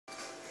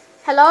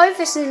Hello,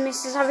 this is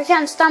Mrs. Tabby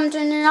and I'm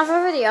doing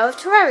another video of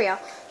Terraria.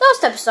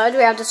 Last episode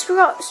we had a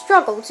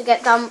struggle to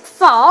get down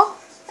far,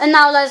 and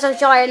now there's a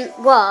giant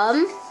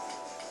worm,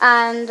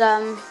 and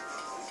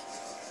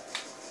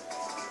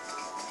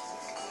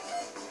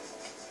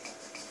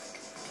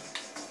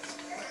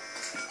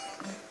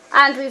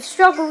we've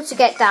struggled to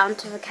get down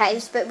to the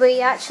caves, but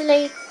we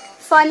actually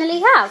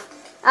finally have.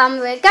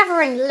 We're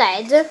gathering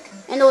lead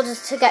in order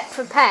to get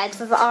prepared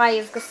for the Eye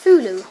of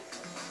Cthulhu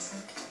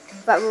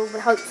that we'll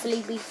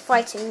hopefully be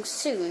fighting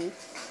soon.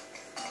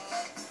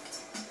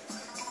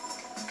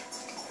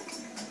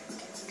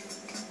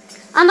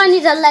 And I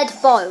need a lead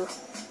bow.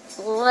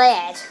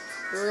 Lead.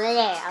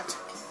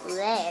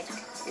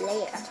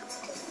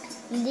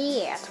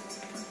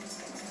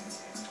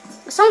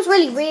 It sounds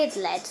really weird,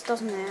 lead,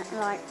 doesn't it?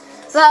 Like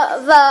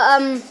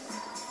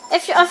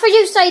if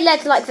you say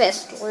lead like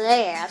this,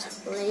 lead,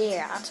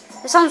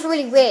 it sounds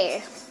really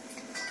weird.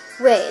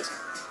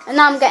 And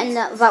now I'm getting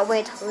that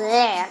weird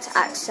lead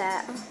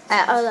accent.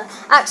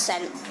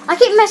 I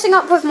keep messing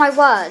up with my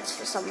words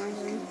for some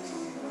reason.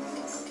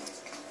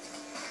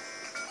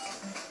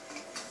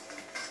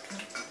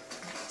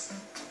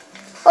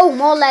 Oh,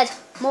 more lead.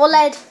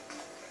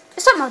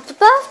 It's not my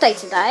birthday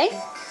today.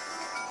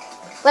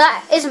 Well,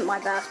 that isn't my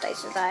birthday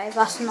today.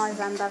 That's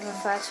November the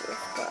 30th.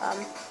 But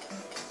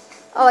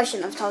oh, I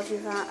shouldn't have told you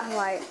that. Oh,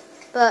 right,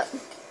 but.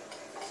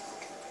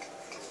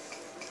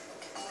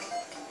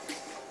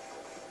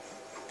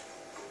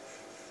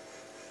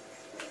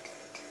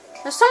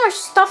 There's so much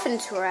stuff in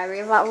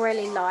Terraria that I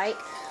really like.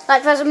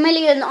 Like, there's a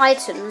million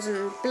items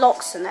and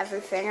blocks and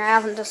everything I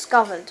haven't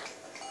discovered.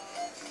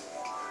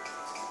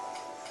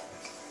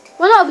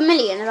 Well, not a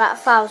million, about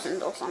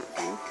 1,000 or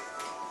something.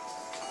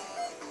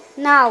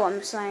 Now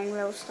I'm saying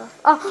real stuff.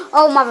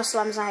 Oh, mother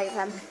slums, I hate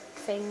them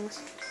things.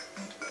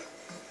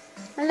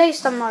 At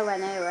least I'm nowhere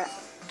near it.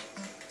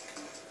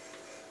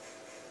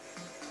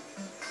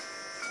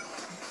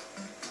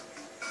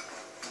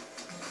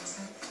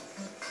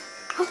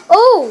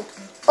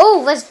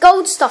 Oh, there's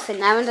gold stuff in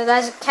there, and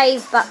there's a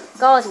cave bat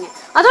guarding it.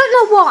 I don't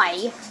know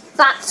why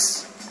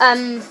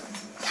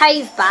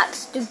cave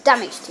bats do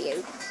damage to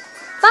you.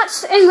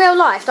 Bats in real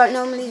life don't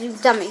normally do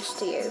damage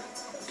to you.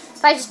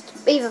 They just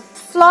either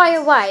fly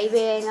away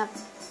being a,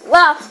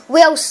 well,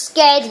 real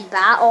scaredy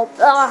bat, or,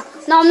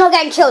 no, I'm not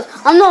getting killed.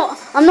 I'm not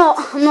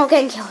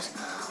getting killed.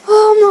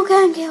 Oh, I'm not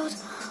getting killed.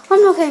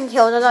 I'm not getting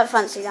killed. I don't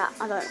fancy that.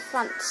 I don't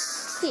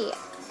fancy it.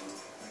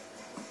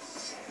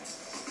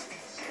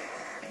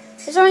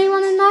 Is there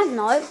anyone in there?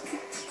 No.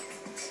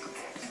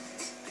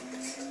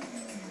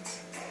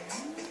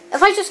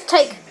 If I just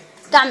take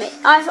damage,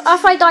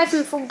 if I die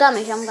from full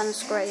damage, I'm gonna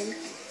scream.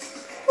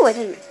 Oh, I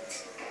didn't. It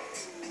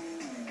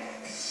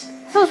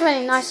feels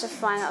really nice to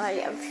find out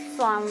that I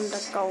found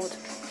a gold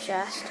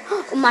chest.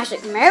 Oh,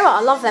 magic mirror.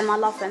 I love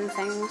them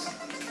things.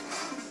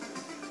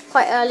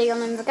 Quite early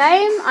on in the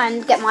game,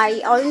 and get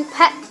my own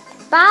pet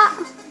bat.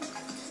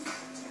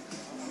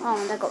 Oh,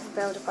 and I got the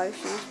builder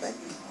potions, but.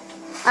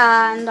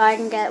 And I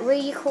can get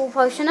recall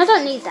potion. I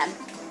don't need them.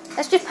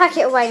 Let's just pack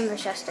it away in the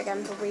chest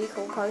again for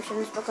recall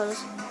potions,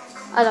 because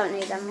I don't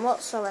need them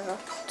whatsoever.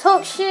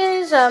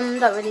 Torches, don't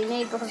really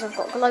need because I've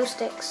got glow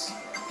sticks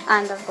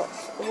and I've got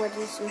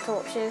already some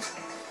torches.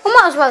 I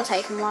might as well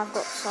take them while I've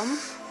got some.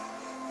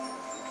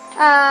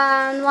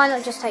 And why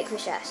not just take the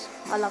chest?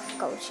 I love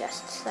gold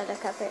chests. They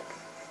look epic,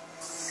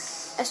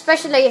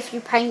 especially if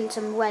you paint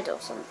them red or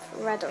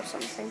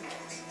something.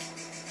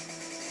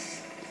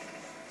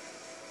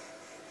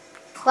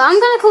 Well, I'm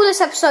going to call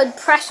this episode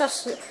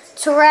Precious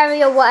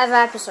Terraria, whatever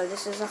episode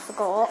this is, I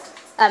forgot.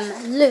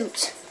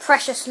 Loot.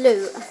 Precious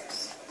loot.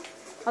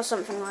 Or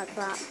something like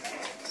that.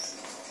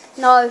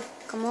 No,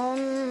 come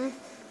on.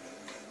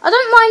 I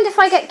don't mind if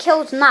I get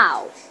killed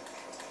now.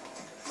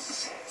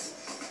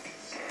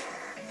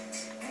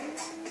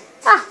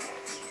 Ah.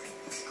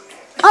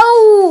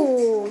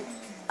 Oh!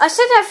 I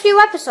said that a few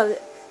episodes.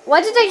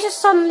 Why did they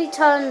just suddenly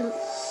turn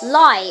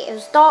light? It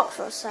was dark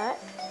for a sec.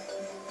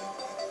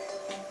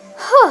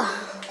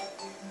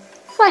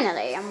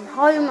 Finally, I'm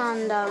home,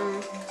 and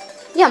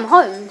yeah, I'm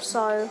home,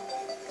 so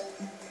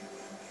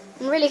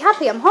I'm really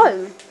happy I'm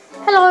home.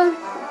 Hello,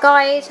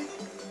 guide.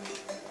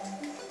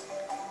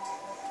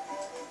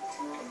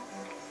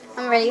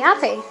 I'm really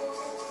happy.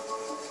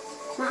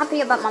 I'm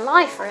happy about my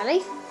life,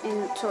 really,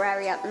 in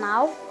Terraria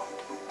now.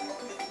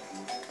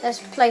 Let's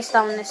place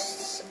down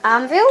this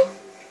anvil.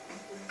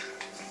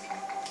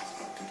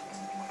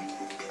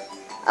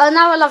 Oh,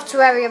 now I love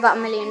Terraria about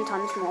a million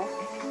times more.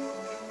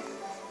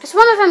 It's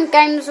one of them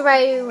games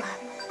where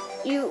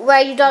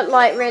you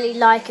don't really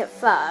like at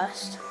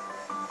first.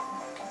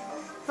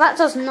 That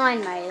does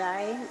 9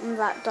 melee, and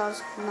that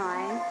does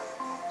 9.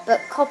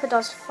 But copper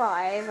does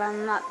 5,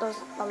 and that does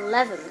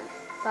 11.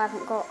 But I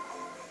haven't got.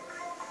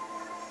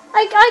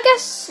 I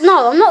guess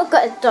no. I'm not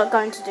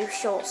going to do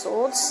short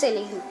swords,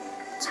 silly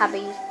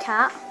tabby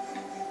cat.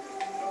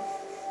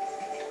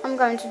 I'm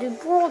going to do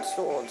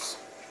broadswords,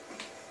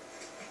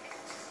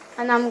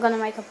 and I'm going to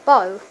make a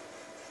bow.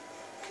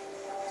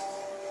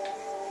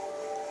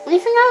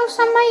 Anything else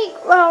I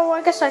make? Well,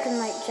 I guess I can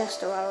make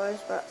jester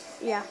arrows, but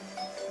yeah.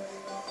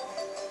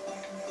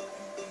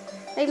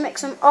 Maybe make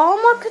some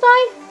armor, could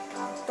I?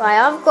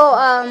 Right, I've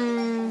got,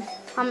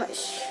 how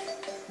much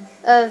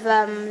of,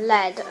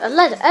 lead?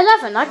 Lead,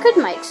 11, I could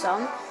make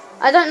some.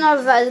 I don't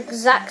know the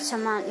exact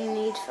amount you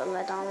need for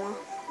lead armor.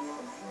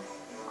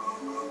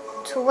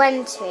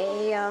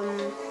 20,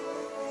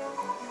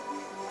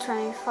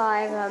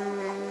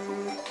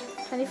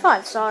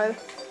 25, so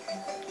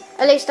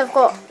at least I've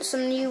got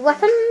some new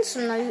weapons,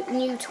 some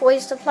new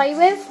toys to play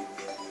with.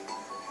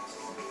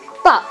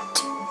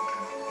 But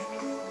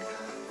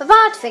the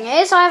bad thing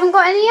is I haven't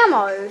got any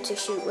ammo to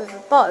shoot with a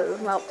bow.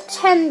 Well,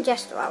 10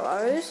 jester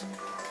arrows.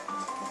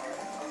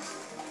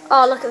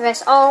 Oh, look at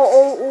this.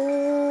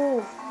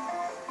 Oh.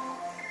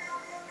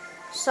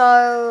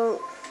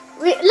 So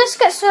let's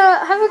get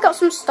some. Have we got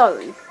some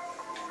stone?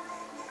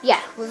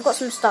 Yeah, we've got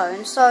some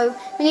stone. So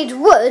we need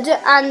wood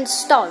and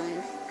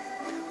stone.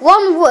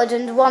 1 wood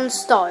and 1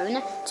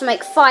 stone to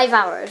make 5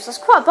 arrows. That's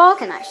quite a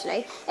bargain,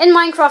 actually. In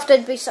Minecraft,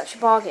 it'd be such a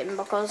bargain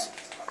because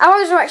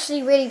arrows are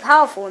actually really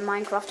powerful in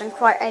Minecraft and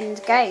quite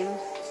end game.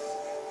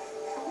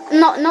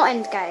 Not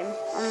end game.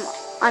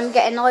 I'm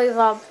getting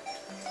over.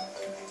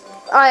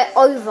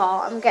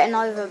 I'm getting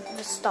over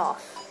the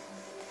stuff.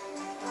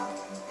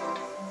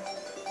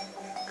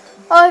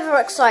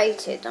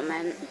 Overexcited, I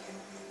meant.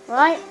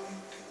 Right?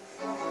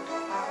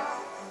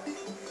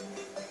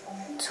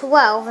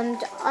 12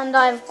 and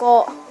I've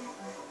got.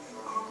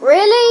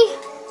 Really?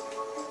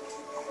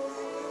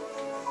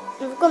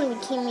 You're gonna be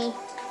kidding me.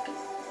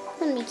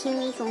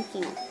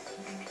 Something.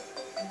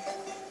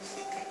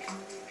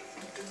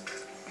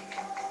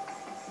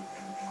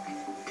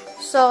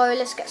 So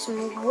let's get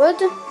some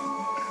wood.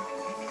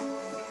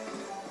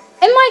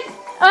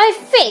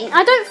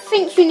 I don't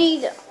think you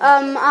need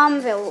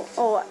anvil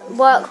or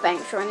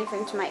workbench or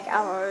anything to make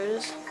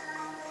arrows.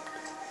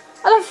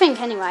 I don't think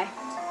anyway.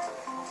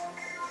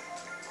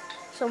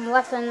 Some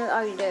weapons,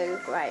 oh you do,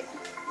 great.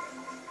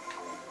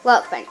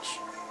 Workbench.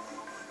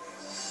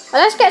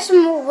 Well, let's get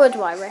some more wood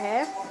while we're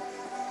here.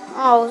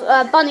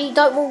 Oh, Bunny,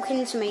 don't walk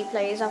into me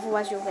please,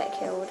 otherwise you'll get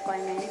killed by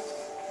me.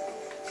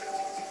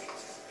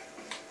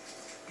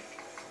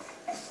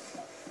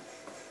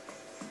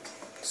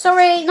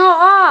 Sorry, no,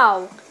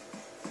 ow!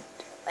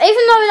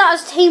 Even though that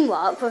was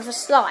teamwork with the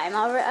slime,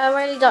 I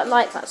really don't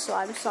like that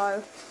slime,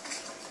 so...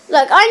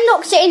 Look, I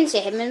knocked it into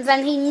him and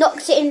then he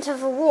knocked it into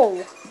the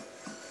wall.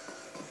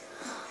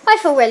 I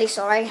feel really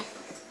sorry.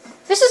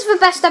 This is the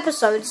best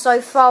episode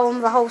so far on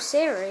the whole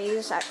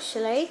series,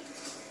 actually.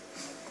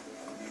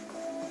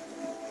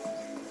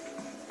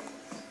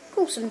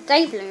 Oh, some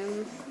day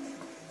bloom.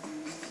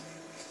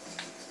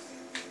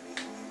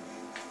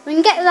 We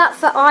can get that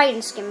for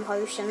iron skin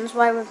potions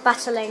while we're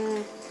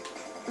battling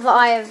the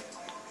Eye of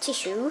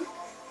Tissue.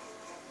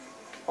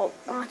 Oh,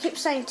 I keep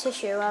saying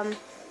tissue.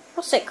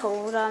 What's it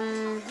called?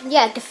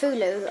 Yeah,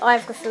 Cthulhu. Eye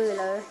of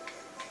Cthulhu.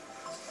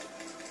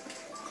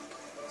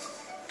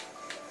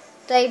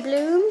 Day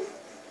bloom.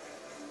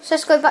 So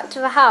let's go back to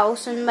the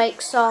house and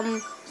make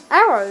some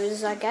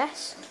arrows, I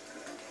guess.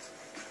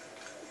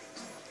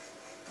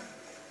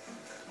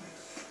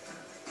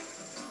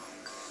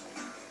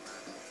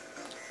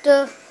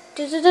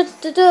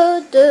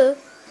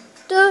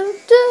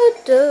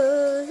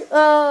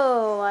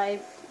 Oh, I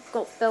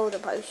got builder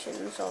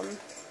potions on.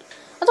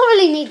 I don't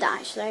really need that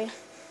actually.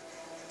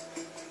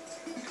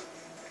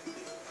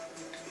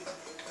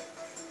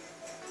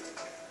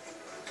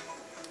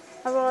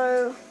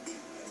 Arrow.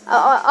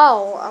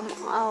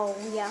 Oh,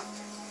 yeah.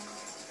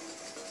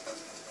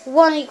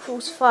 1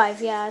 equals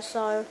 5, yeah,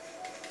 so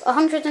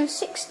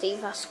 160,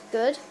 that's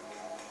good.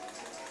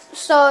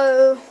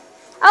 So,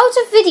 out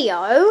of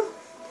video,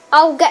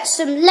 I'll get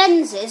some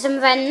lenses,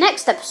 and then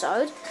next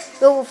episode,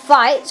 we'll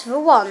fight the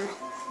one.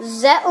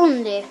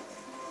 Only.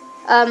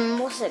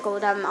 What's it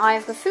called? Eye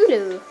of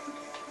Cthulhu.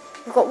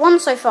 We've got 1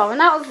 so far,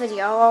 and out of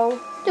video, I'll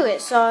do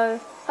it, so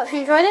hope you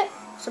enjoyed it,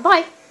 so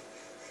bye.